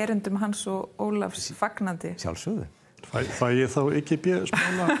honum erindum hans og Ólafs fagnandi? Sjálfsögðu. Fæ ég þá ekki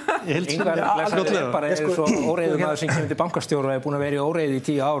spála í heild sinni? Ingvar bara eins og óreiðumaður sem kemur til bankastjóra og er búinn að vera í óreiðu í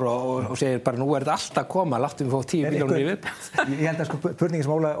 10 ár og segir bara nú er þetta allt að koma, láttum við fá 10 milljónir í viðbót. Ég held að spurningin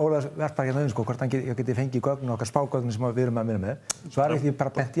sem Ólafur verpar hérna hvort hann geti fengið gögnin okkar spágögnin sem við erum að vinna með, svo er ekki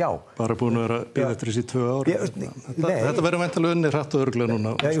bara bent já. Bara búin að vera bíða eftir þessi 2 ár. Þetta verður væntanlega unnið hratt og örugglega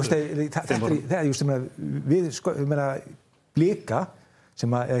núna. Sem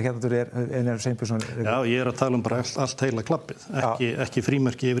er Sveinbjörnsson. Já, ég er að tala bara allt heila klappið, ekki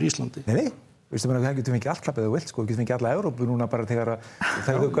frímerki yfir Íslandi. Nei, það getur fengið allt klappið þú vilt, getur fengið alla Evrópu núna bara þegar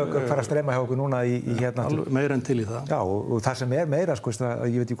þau fara að streyma hjá okkur núna í hérna. Meira en til í það. Já, og það sem er meira,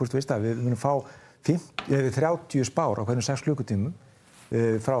 ég veit ekki hvort þú veist það, við munum fá 30 spár á hverjum 6 klukkutímum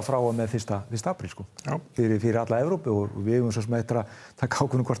frá og með 1. apríl fyrir alla Evrópu og við höfum svo sem eftir að taka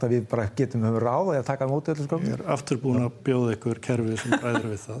ákvörðun hvort að við bara getum ráð að taka móti öllu gögnum. Ég er aftur búin að bjóða ykkur kerfi sem ræður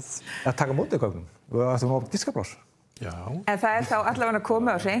við það. Að taka móti gögnum og að þú ná diskablás. Já. En það er þá allavega að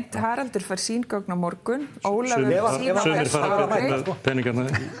koma á hreint. Haraldur fær sín gögn á morgun. Ólafur Sumir fara með peningarna.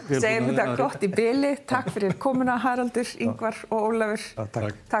 Segjum þetta gott í bili. Takk fyrir komuna Haraldur, Ingvar og Ólafur.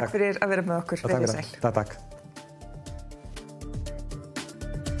 Takk fyrir að vera með okkur. Takk.